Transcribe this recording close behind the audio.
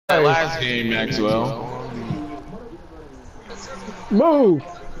that last game, Maxwell. Move!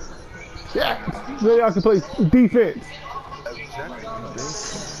 Yeah! So y'all can play defense.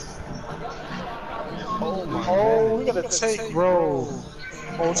 Oh, we gotta take, bro.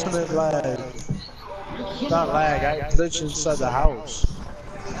 Ultimate lag. Not lag, I glitched inside the house.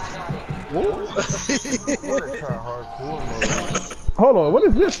 Hold on, what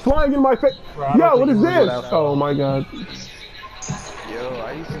is this flying in my face? Yo, what is this? Oh my god. Yo,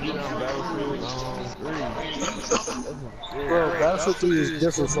 I used to get on Battlefield 3. Bro, Battlefield 3 is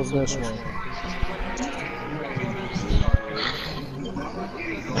different from this one.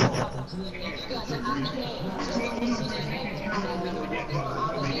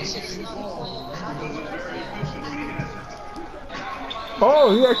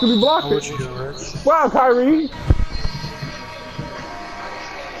 Oh, he actually blocked it. Wow, Kyrie.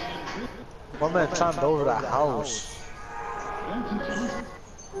 My man climbed over the house.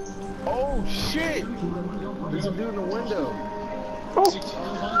 Oh shit! There's a dude in the window. Oh.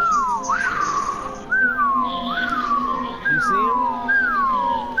 You see him?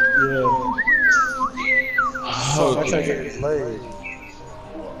 Yeah. So that's like getting played.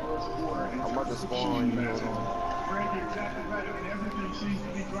 I'm about to spawn on you. Hold on.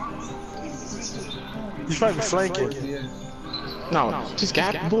 He's probably flanking. No, just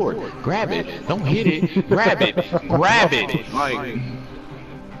grab the board. Grab it. Don't hit it. Grab it. Grab it. Like.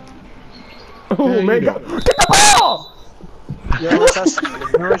 Oh man, get the ball! Yo,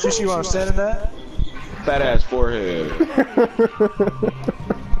 remember you see where I'm standing at? Fat ass forehead.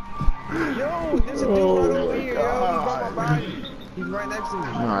 Yo, there's a dude right over here. Yo, he's by my body. He's right next to me.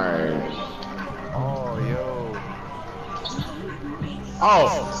 Alright. Oh, yo.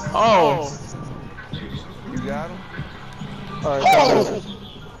 Oh. You got him? Alright. Oh.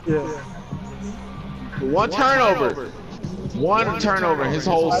 Yeah. One turnover. One turnover. His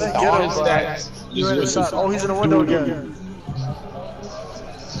whole all his stats. Oh, he's in the window again.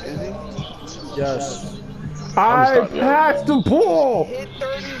 Yes. I passed the ball. Hit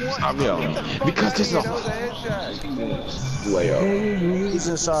 31. Stop yelling. Because this is a layup. He's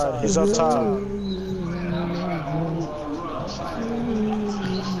inside. He's up top.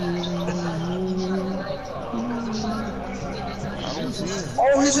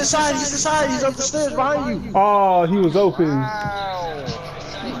 Oh, he's inside. He's inside. He's up the stairs behind you. Oh, he was open. Wow.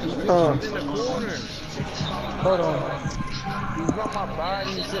 He's in the corner. Hold on. He's by my body.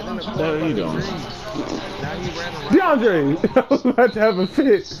 He's sitting in the corner. What are you doing? Now he ran around. DeAndre, I was about to have a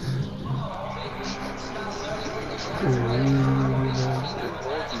fit.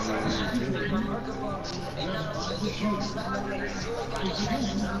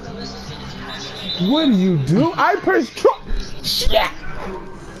 What do you do? I pressed shit.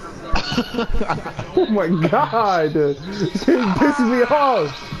 Oh my god, it pisses me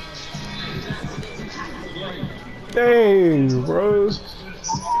off. Dang, bro.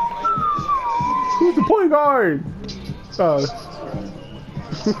 Who's the point guard?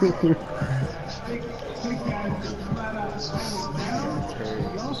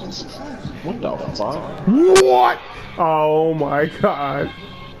 What the fuck? What? Oh my god.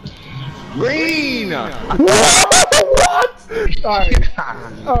 Green! What?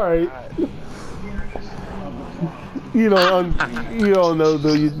 Alright. You don't know,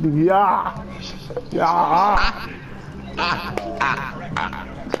 do you? Yeah.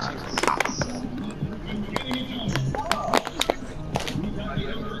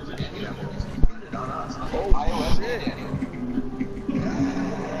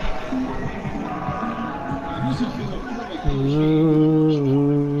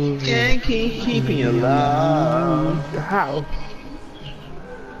 Can't keep you alive. How? What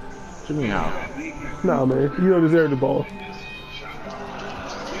do you mean how? Nah, man, you don't deserve the ball.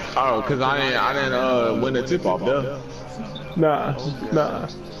 Oh, cause I didn't win the tip off, duh. Nah.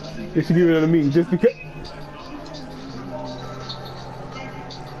 They should give it to me just because.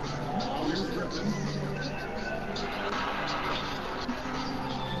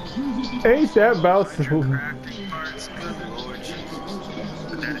 Ain't that about so?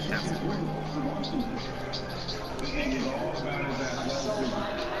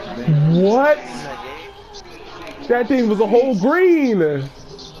 What? That thing was a whole green.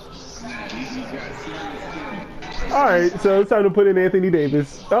 Alright, so it's time to put in Anthony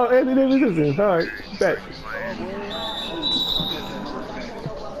Davis. Oh, Anthony Davis is in. Alright, back.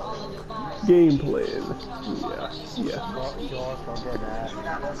 Game plan. Yeah.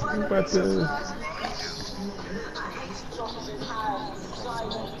 But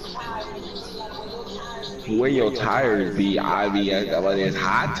Where your tires be, Ivy? Like it's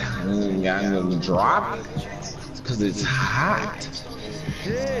hot. Got to drop. It's cause it's hot.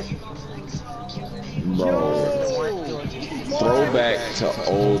 shit. Bro. Throwback to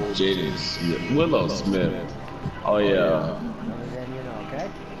old Jaden Smith. Willow Smith. Oh yeah. And then, you know, okay?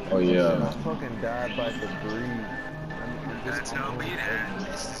 Oh yeah. I fucking died by debris. Tell me that.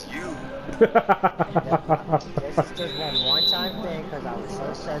 This is you. This is just one time thing because I was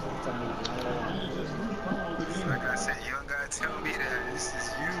so sensitive to me. Like I said, you don't gotta tell me that. This is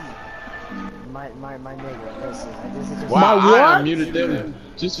you. My nigga, listen. This is just Wow, My I what? unmuted them.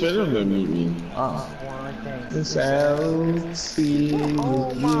 Just for them to mute me. one thing. This see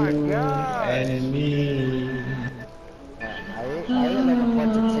with you and me. I ate like a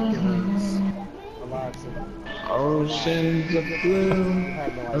bunch of chicken wings. A lot of chicken. Oceans of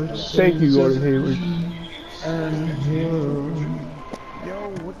blue. Thank you, Gordon Hayward. And you. Yo,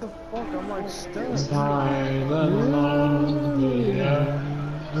 what the fuck? I'm like stuck. High along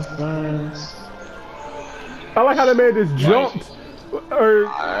the first. I like how that man just jumped. Or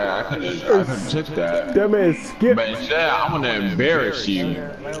I couldn't took that. that man skipped. But instead, I'm gonna embarrass you.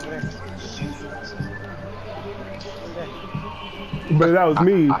 Right over there. But that was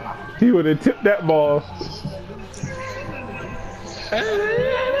me. He would have tipped that ball.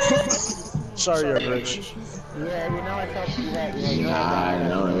 Sorry, you're rich. Yeah, you know I told you that. Yeah, you know I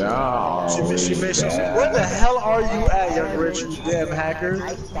know y'all. She made some. Where the hell are you at, young rich, you damn hacker?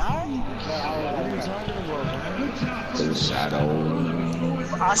 I died, but I was To the shadow.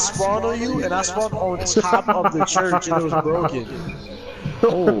 I spawned on you, and I spawned on top of the church, and it was broken.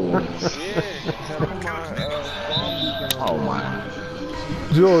 Oh. Yeah, tell him my Oh my.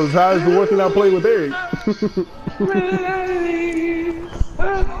 Jules, how's the one thing I played with Eric?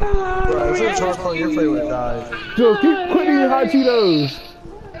 Bro, if it's hardcore, your play would die. Jules, keep quitting your hot Cheetos.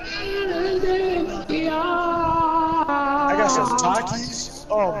 I got some Takis.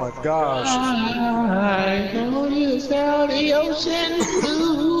 Oh my gosh.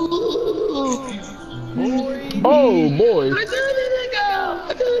 Oh boy.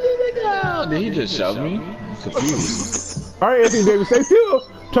 Did he just shove me? Confused. All right, Anthony Davis, stay still.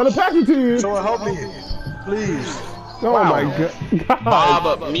 Trying to pass it to you. Someone help me, please. Oh Wow. my god. Bob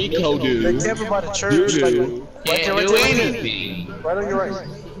up Nico They dude. camping by the You church, like, do. right there, Can't right do there, right there. anything. Right on your right.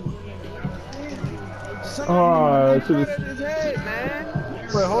 Oh, I should've- his head, man.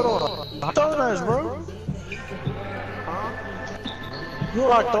 Wait, hold on. Throwing knives, bro. You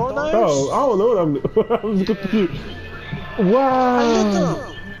like throwing knives? oh, I don't know what I'm doing. I'm confused. Wow.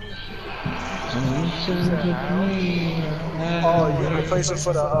 Oh, you gotta replace it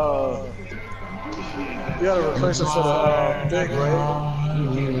for the, you gotta replace it for the, thing, right?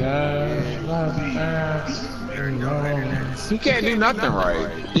 He can't do nothing right.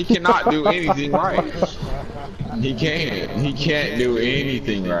 He cannot do anything right. He can't. He can't do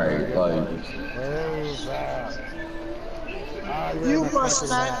anything right. Like, You must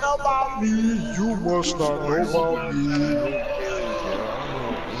not know about me. You must not know about me.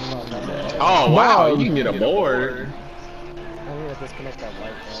 oh wow, Wow. you can get a board. I'm gonna disconnect that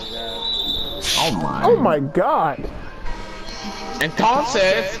light. Oh my. Oh my god. And Tom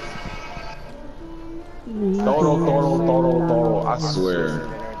says, Toro. I swear.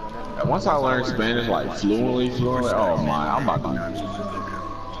 And once I learn Spanish like fluently, oh my, I'm about to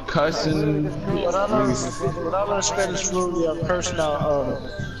be cussing. When I learn Spanish fluently, I'm cursing out,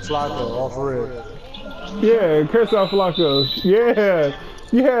 Flacco off red. Yeah, curse out Flacco. Yeah.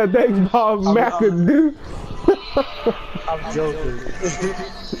 Yeah, thanks Bob McAdoo. I'm joking.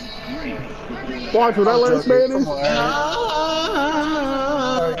 Watch, when I learn Spanish. Come on,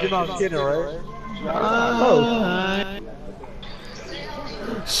 Alright, you know I'm kidding, right? Oh.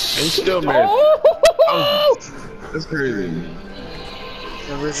 And still man. Oh. That's crazy.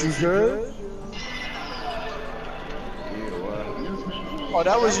 And Rich, you good? Oh,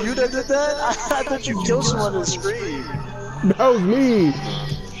 that was you that did that? I thought you killed someone in the screen. That was me.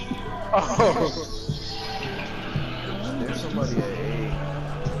 Oh. There's somebody at A.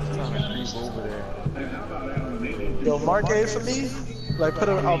 Trying to creep over there. Yo, mark A for me. Like, put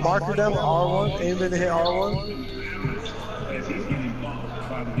a marker down, R1, aim in and hit R1.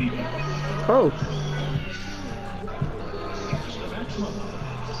 Oh.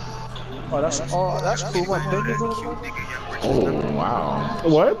 Oh, that's cool. My fingers on the Oh wow.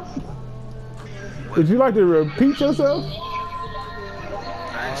 What? Would you like to repeat yourself?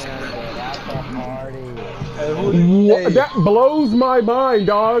 What? That blows my mind,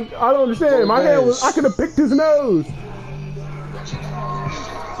 dog. I don't understand. My hand was, I could have picked his nose.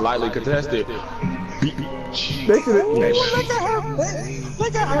 Lightly contested. They should have.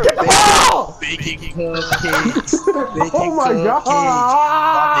 Look at her. Get the ball! Baking cupcakes. Oh my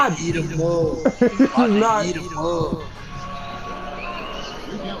god! Eat them all. This is not. Eat them all.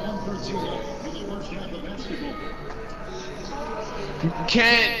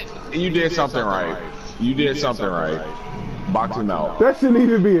 Can't. You did something right. You did something right. Box him out. That shouldn't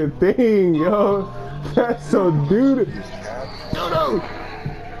even be a thing, yo. That's so dude. No.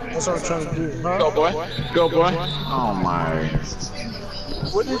 That's what I'm trying to do. Huh? Go, boy. Go, boy. Oh, my.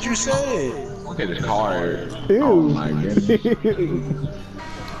 What did you say? Look at the card. Ew. Oh, my goodness.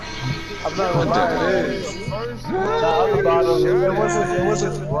 I'm not gonna lie, it is. The bottom, it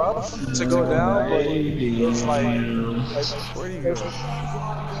wasn't rough to go down, but it was like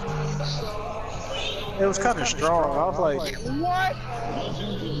it was kind of strong. I was like, what?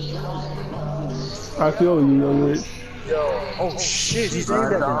 I feel you, young Rich. Yo, oh shit, he's doing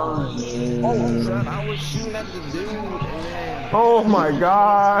that. Oh, Son, I was shooting at the dude, and then... Oh my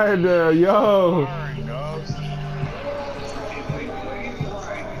God, yo.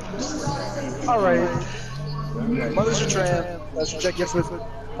 all right. Mother's a tramp. Let's check your foot.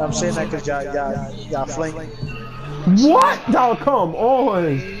 I'm saying that because y'all flank. What? Y'all come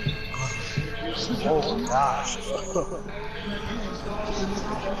on. Oh gosh.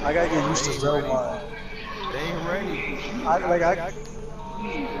 I gotta get used to real line. They ain't ready.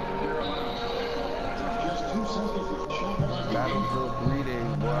 Battlefield 3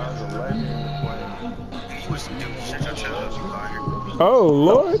 days, boy. I was a legend playing. He was shut your tail, you liar. Oh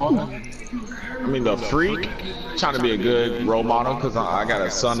Lord. I mean, the freak. Trying to be a good role model because I got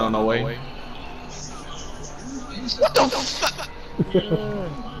a son on the way. What the fuck?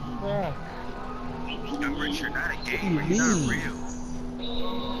 Young Rich, you're not a gamer. You're not real.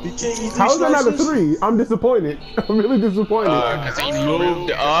 You can't eat How is that not a 3? I'm disappointed. I'm really disappointed. Because he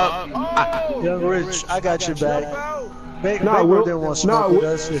moved up. Young Rich, I got your back. Nah, Will, didn't want to smoke with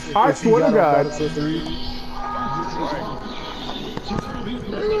us if I he swear to got on God. Battlefield 3.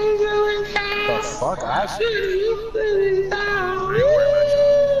 The fuck?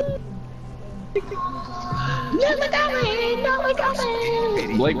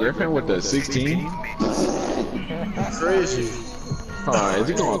 Blake Griffin with the 16. Crazy. Is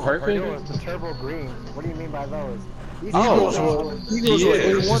he going perfect? It's the turbo green. What do you mean by those? Eagles were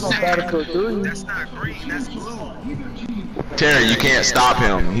 81 on Battlefield 3. That's not green, that's blue. Terry, you can't stop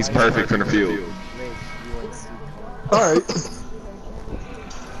him. He's perfect for the field. All right.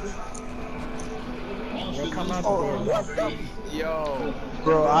 Yo.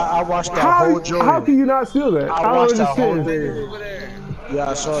 Bro, I watched that whole joint. How can you not steal that? I watched that whole understand. thing. Yeah,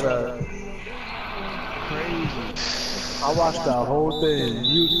 I saw that. Crazy. I watched that whole thing.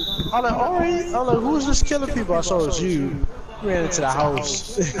 I'm like, alright. I'm like, who's this killing people? I saw it was you. Ran into the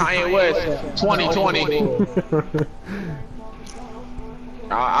house. Kanye West, 2020.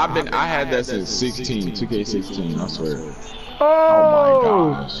 I had that since 16, 2K16, I swear. Oh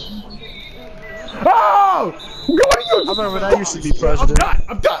my gosh. Oh! What are you? I remember when I used to be president.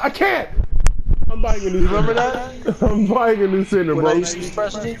 I'm done. I can't. I'm buying a new. Remember that? I'm buying a new center, When bro. I used to be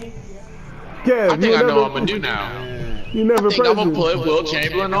president? Kev, I think I know what I'm gonna do now. You never I think I'm gonna president. put Will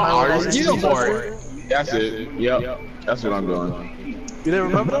Chamberlain on artist uniform. That's it. Yep. That's what I'm doing. You didn't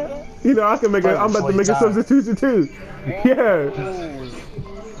remember that? You know, I can make a. I'm about to make a substitution too. Yeah.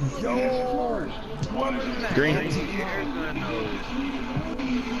 Green.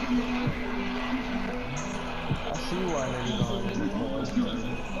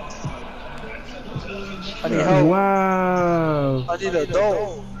 I need help. Wow. I need a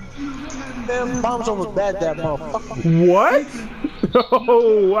doll. Damn, bombs almost bad that motherfucker. What?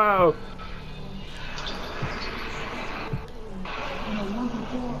 Oh wow.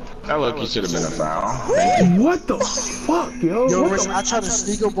 That look, he should have been a foul. What the fuck, yo? Yo, What Rich, the- I tried to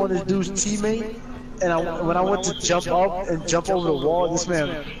sneak up on this dude's teammate, and when I went to jump up and jump over the wall, this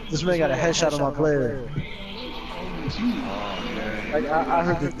man got a headshot on my player. Like I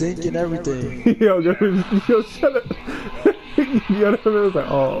heard the dink and everything. Yo, shut up. Yo, that man was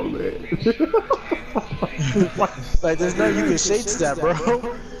like, oh man. Like there's nothing you can say to that, bro.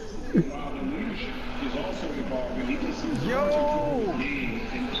 Yo!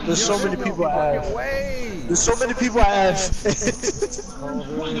 There's so many people I ask. There's so many people I ask. Bruh,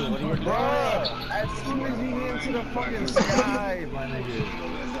 as soon as you get into the fucking sky, my nigga.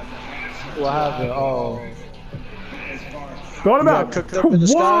 What happened? Oh. Thought about got cooked up in the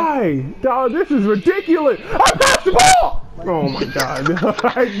sky? why? Dog, this is ridiculous. I passed the ball. Oh my god.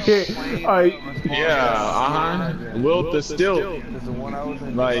 I can't. Yeah, Wilt is still Because the one I was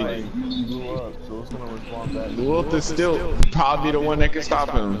in like blew up, so it's gonna respond back. Wilt is still probably the one that can stop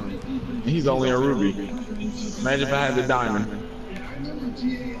him. He's only a ruby. Imagine if I had the diamond.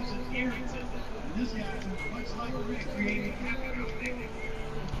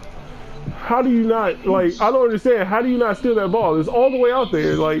 How do you not, like, I don't understand. How do you not steal that ball? It's all the way out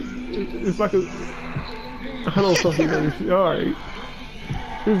there. Like, it's like a, I don't fucking understand. All right.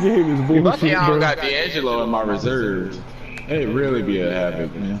 This game is bullshit, Lucky I bro. don't got D'Angelo in my reserves. It'd really be a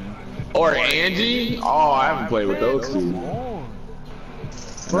havoc, man. Or Angie? Oh, I haven't played with those two.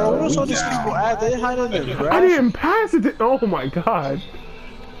 Bro, what's all these people at? They hiding in the grass. I didn't pass it. Oh my god.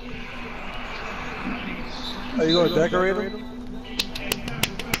 Are you gonna decorate them?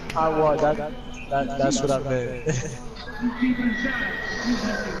 I want that's what I meant.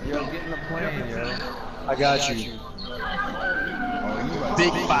 Yo, get in the plane, yo. I got you.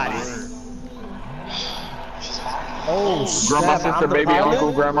 Big body. Oh, Grandma, snap, sister, I'm the baby, pilot?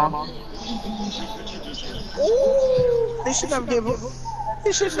 uncle, grandma. Ooh, they shouldn't have given.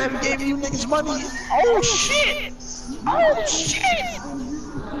 They shouldn't have gave you niggas money. Oh shit! Oh shit!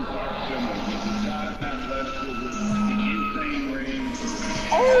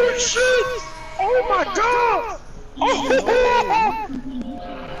 Oh shit! Oh my god! Oh.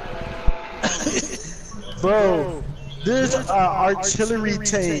 Bro, there's an artillery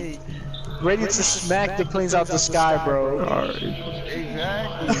tank ready to smack the planes out the sky, bro. Alright.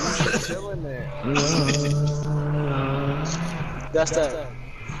 Exactly. You just chilling there. That's that.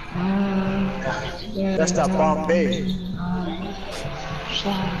 That's that Bombay.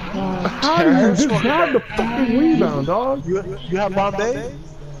 How do you just have the fucking rebound, dog? You have Bombay?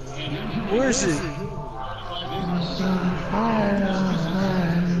 Where is it?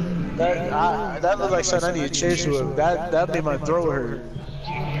 That looks like something I need to change to it. That made my throat hurt.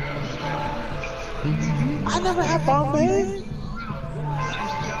 I never had Bombay.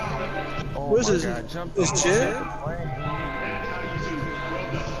 Where's this? This chick?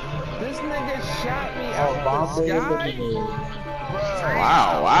 This nigga shot me Oh, out Bombay. the sky.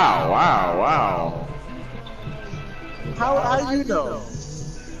 Wow. How you know?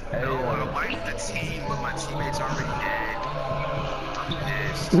 No, I like the team, but my teammates already dead. I'm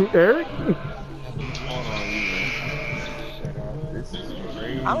pissed. Eric? This is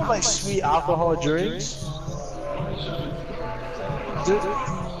crazy. I don't like sweet alcohol drinks.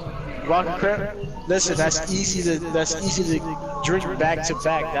 Rock and crap. Listen, that's easy to drink back to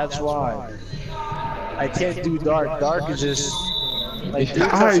back. That's why I can't do dark. Dark is just like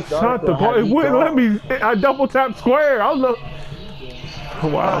I shot the ball. It wouldn't let me. I double tap square. I don't know.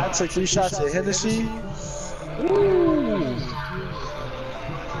 Wow. I took 3 shots at Hennessy. Ooh.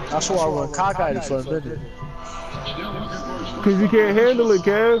 That's why I went cockeyed for a minute. Cause you can't handle it,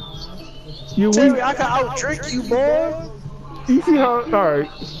 Kev. You weak. Terry, I can out drink you, boy. You see how? All right.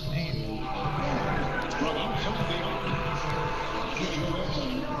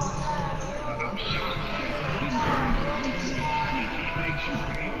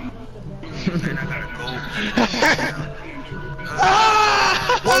 Man, I gotta go.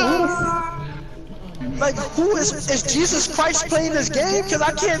 Like, who is Jesus Christ playing this game? Cause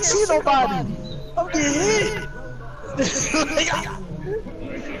I can't see nobody. I'm getting hit.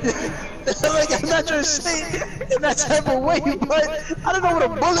 like I'm not trying to say in that type of way, but I don't know where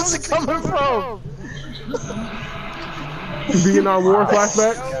the bullets are coming from. Vietnam War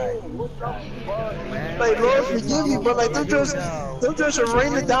flashback. Like, Lord forgive me, but like them just are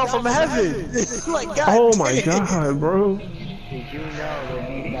raining down from heaven. Like, God. Oh my god, bro. Did you know that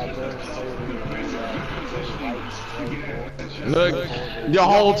he got those Look, your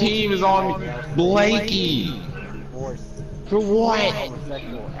whole team is on me. Blakey. For what?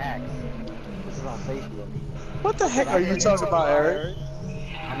 homosexual acts? This is on Facebook. What the heck are you talking about, Eric?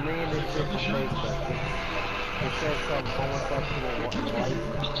 I'm reading this shit on Facebook. It says some homosexual white.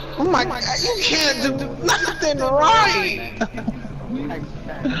 Oh my god, you can't do nothing right.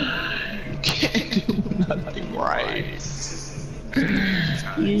 You can't do nothing right.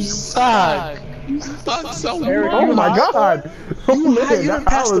 You suck. You suck so much. Eric, Oh my god. Oh man, you done that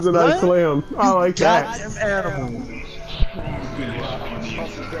passed was the a nice blood? slam. I like that. Goddamn animal.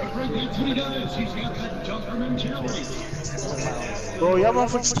 Bro, y'all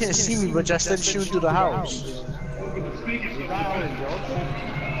motherfuckers can't see me, but y'all still shooting through the house.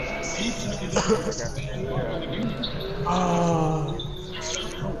 Oh.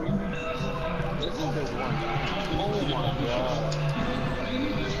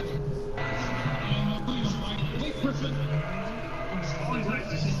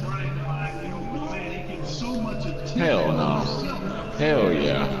 Hell no. Hell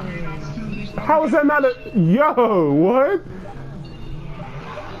yeah. How is that not a yo? What?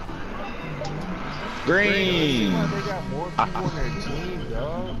 Green. They got more people on their team,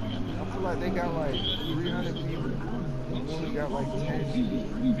 dog. I feel like they got like 300 people. We only got like 10.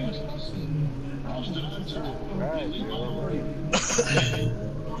 Right, yo.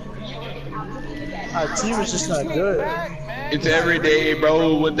 Our team is just not good. It's every day,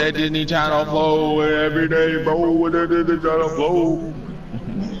 bro, with that Disney Channel flow. Every day, bro, with that Disney Channel flow.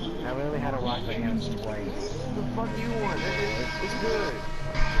 I literally had to watch the animation twice. What the fuck you want, nigga? It's good.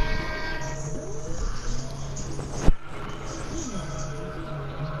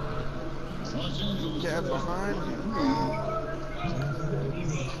 Get behind you.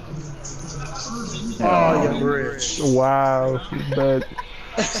 Oh, you're rich. Wow, but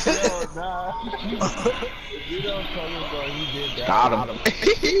Yo, nah. You don't tell me, bro. He did that. Got him.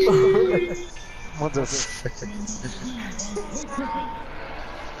 What the fuck?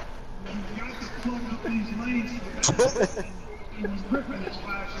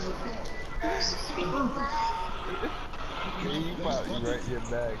 Yeah, you probably right in your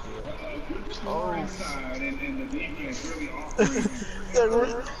back, yo. Oh.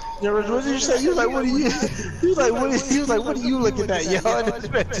 Yeah, what did you say? You was like, what are you? He was like, what are you looking at, yo? And this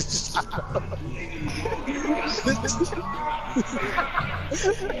man just shot him.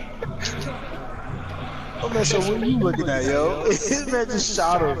 Oh man, so what are you looking at, yo? This man just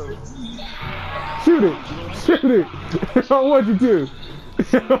shot him. shoot it, shoot it. I want you to.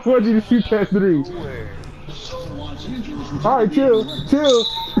 I want you to shoot that 3. All right, chill, chill,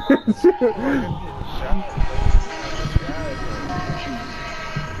 chill.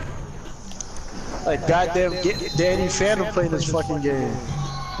 Like goddamn, get Danny Phantom playing this fucking game.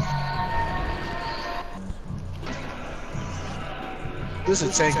 There's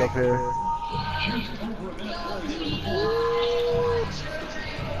a tank up here.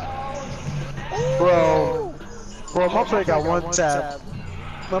 Bro, my play got 1 tap.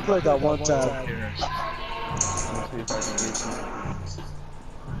 My play got 1 tap.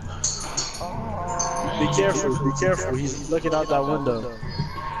 Be careful, he's looking out that window.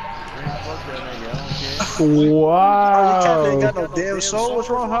 Wow. Cat ain't got no damn soul, what's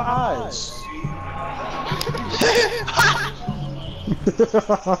wrong with her eyes?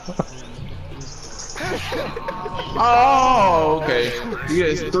 Oh, okay. Yeah,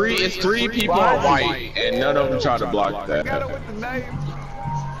 it's three people on white, and none of them try to block that. Got him with the knife.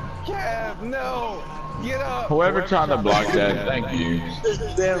 Cab, no. Get up. Whoever tried to block that, thank you.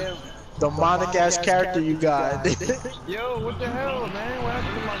 Damn demonic ass character you got. Yo, what the hell, man? What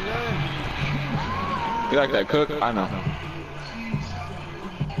happened to my gun? You like that cook? I know.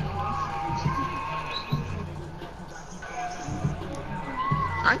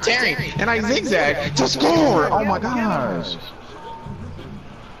 I'm Terry, and I zigzag to score. Oh my gosh.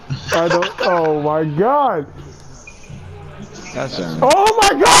 I don't. Oh my god. That's him. Oh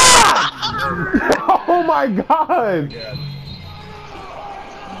my god. Oh my god.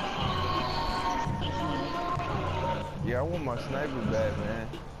 Yeah, I want my sniper back, man.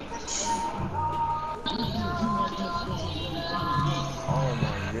 Oh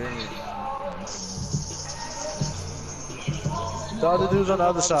my goodness. The other dude's on the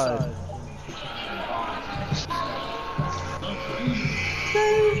other side.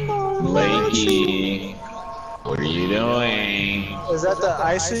 Lakey, what are you doing? Is that the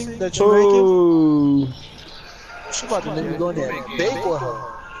icing that you're making? Ooh. She about to make you go in there and bake with her.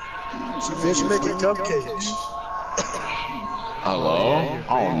 She finished making cupcakes. Hello?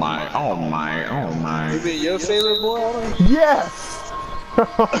 Oh my, oh my, oh my. You mean your favorite boy? Yes.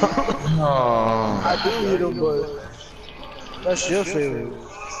 Oh. I do eat them, but that's your favorite.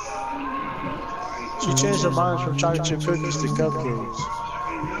 She changed her mind from chocolate chip cookies to cupcakes.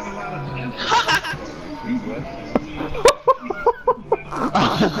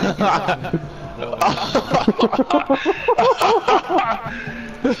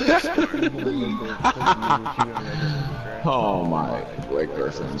 Oh my, Blake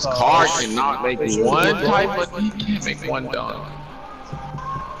Griffin's car cannot make one type, but he can't make one dunk.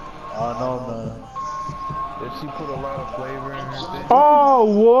 Oh no, man. If she put a lot of flavor in her thing. Oh,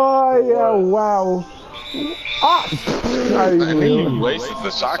 what? Yeah, wow. Ah! I mean, you wasted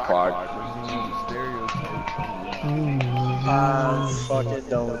the shot clock. Fucking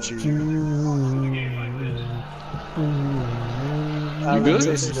don't you. You good?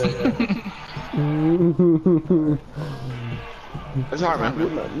 It's hard, man.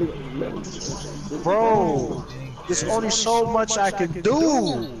 Bro, there's only so much I can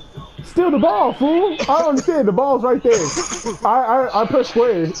do. Steal the ball, fool. I don't understand. The ball's right there. I press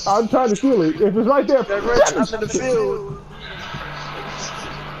square. I'm trying to steal it. If it's right there, Get rich, I'm in the field.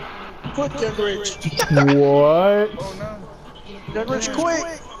 Quick, get rich. What? Get rich quick.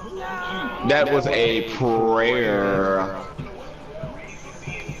 That was a prayer.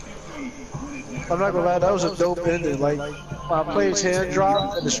 I'm not gonna lie, that was a dope ending. Like, my player's hand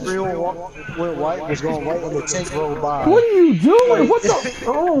dropped and the screen went white, was going white, and the tank rolled by. What are you doing? What the?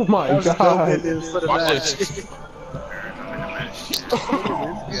 Oh my That was a god! dope ending for the match.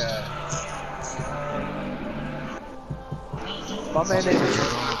 My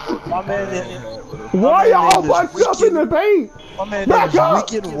man named Why y'all bunched up in the paint? My man Back named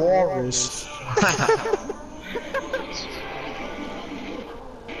up! Weekend Walrus.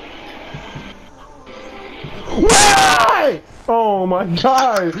 Why? Oh my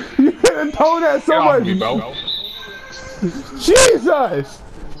god! You could have told that so much. Me, bro. Jesus!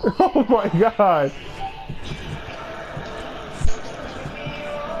 Oh my god!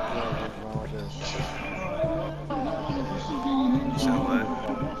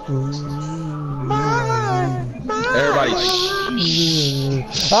 Everybody,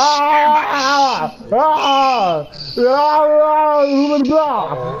 Ah! Ah! Ah!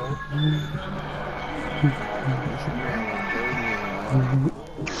 Blah!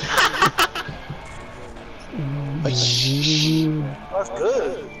 That's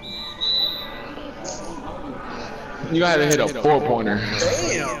good. you gotta hit a 4-pointer.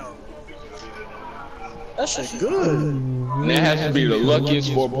 Damn. That shit good. That has to be the luckiest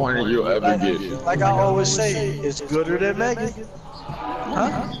 4-pointer you'll ever get. Like I always say, it's gooder than Megan. Huh?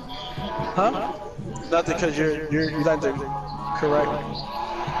 Huh? Nothing, because you're like the correct.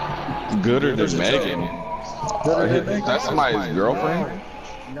 Gooder than Megan. Gooder than Megan. That's somebody's girlfriend?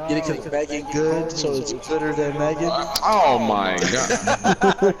 Get it because Megan good, so it's gooder than Megan. Oh my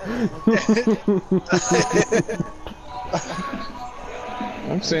god.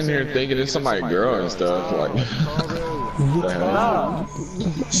 I'm sitting here thinking it's somebody's girl and stuff. Like, what the hell? Nah.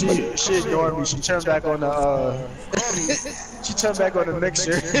 She ignored me. She turned back on the she turned back on the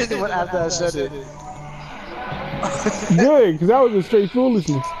mixer when after I said it. Good, because that was a straight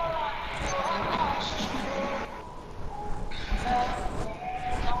foolishness.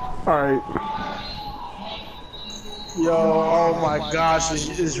 Alright. Yo, oh my gosh,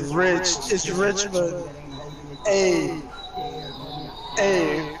 it's rich. It's Richmond. Hey,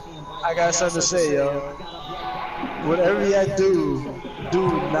 I got something to say, yo. Whatever you do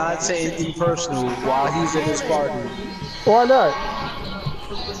not say anything personal while he's in his party. Why not?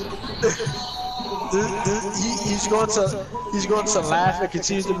 He's going to laugh and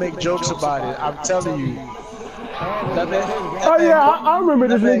continue to make jokes about it. I'm telling you. That man, Oh yeah, I remember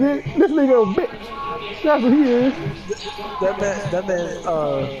this nigga. This nigga a bitch. That's what he is. That man.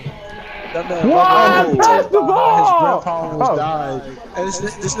 What? Pass the ball! His grandpa almost died, and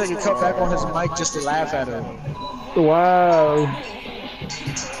this nigga come back on his mic just to laugh at him. Wow.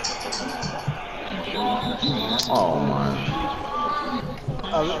 Oh my.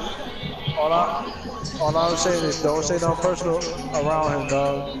 All I'm saying is don't say nothing personal around him,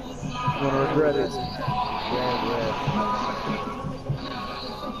 dog. You're gonna regret it.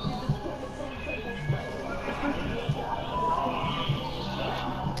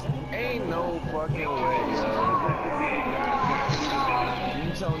 Ain't no fucking way, yo.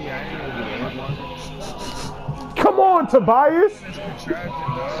 You told me I ain't gonna get one. Come on, Tobias.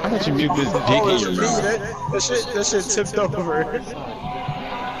 How about you mute this dick Oh, in it's your me. mouth? That shit tipped over.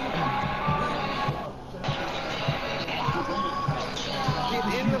 Get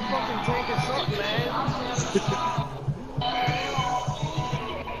in the fucking tank or something, man.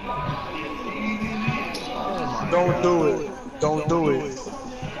 Don't do it. Don't do it.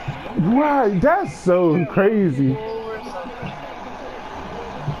 Right, that's so crazy.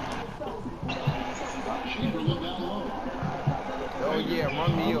 Oh yeah,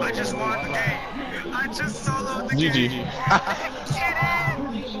 run me over. I just won the game. I just soloed the GG. game.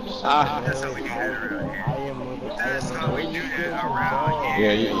 Ah. That's how we do that around here. That's how we do that around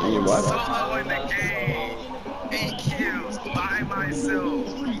here. Yeah, you what? Soloing the game. 8 kills by myself.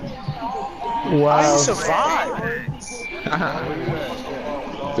 How Wow. you survive?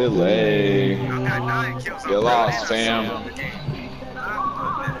 Filet. I got 9 kills. You lost, fam.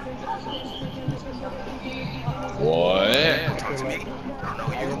 What? Talk to me. I don't know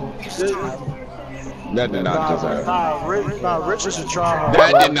you. You should talk. That did not just happen. Nah, Rich is a tryhard.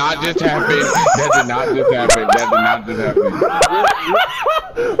 That did not just happen. That did not just happen. That did not just happen.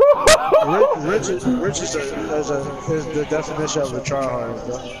 Rich is the definition of a tryhard.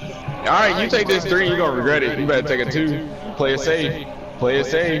 Alright, you take this 3, you're gonna regret it. You better take a 2. Play it safe. Play it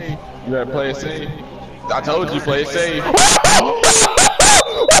safe. You better play it safe. I told you, play it safe.